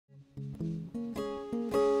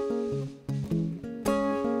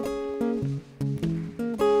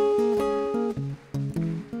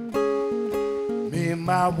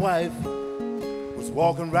my wife was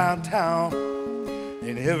walking around town,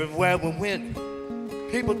 and everywhere we went,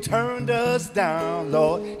 people turned us down,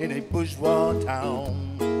 Lord, in a bourgeois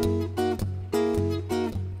town.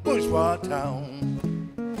 Bourgeois town.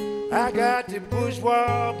 I got the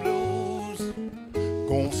bourgeois blues,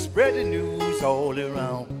 gonna spread the news all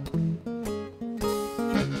around.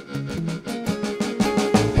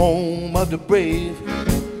 Home of the brave,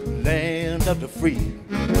 land of the free.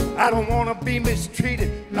 I don't wanna be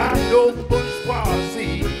mistreated by no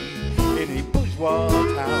bourgeoisie in a bourgeois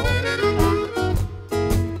town.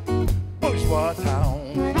 Bourgeois town.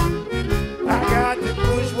 I got the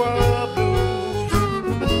bourgeois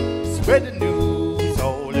blues, spread the news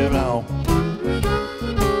all around.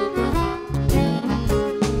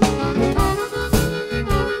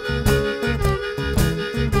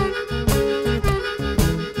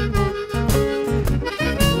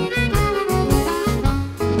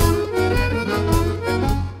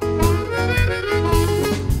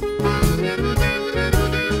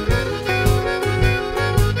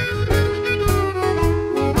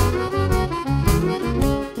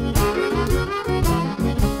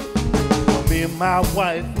 My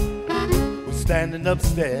wife was standing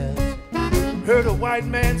upstairs, heard a white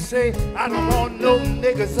man say, I don't want no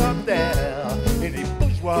niggas up there in a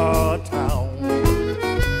bourgeois town.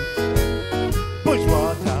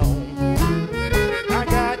 Bourgeois town. I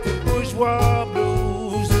got the bourgeois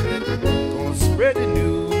blues, gonna spread the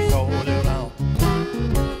news all around.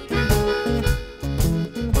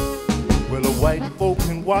 Well, the white folks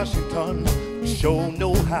in Washington sure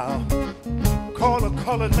know how. Call a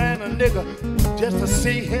colored man a nigger just to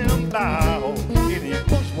see him bow in a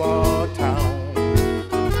bourgeois town.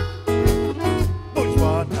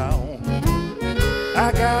 Bourgeois town.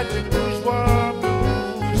 I got the bourgeois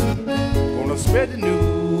blues, gonna spread the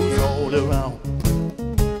news all around.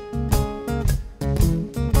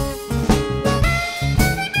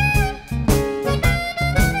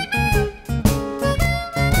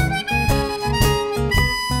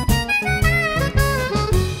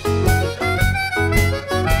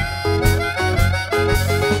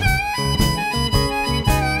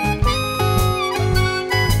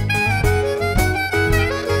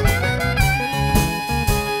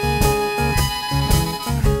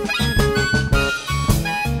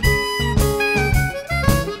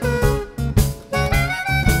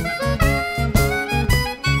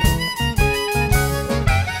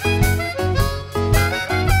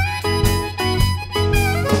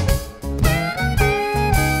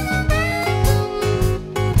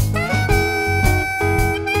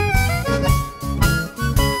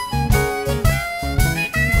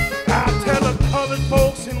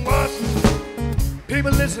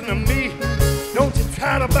 Listen to me, don't you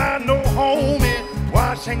try to buy no home in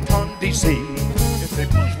Washington, D.C. It's a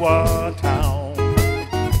bourgeois town.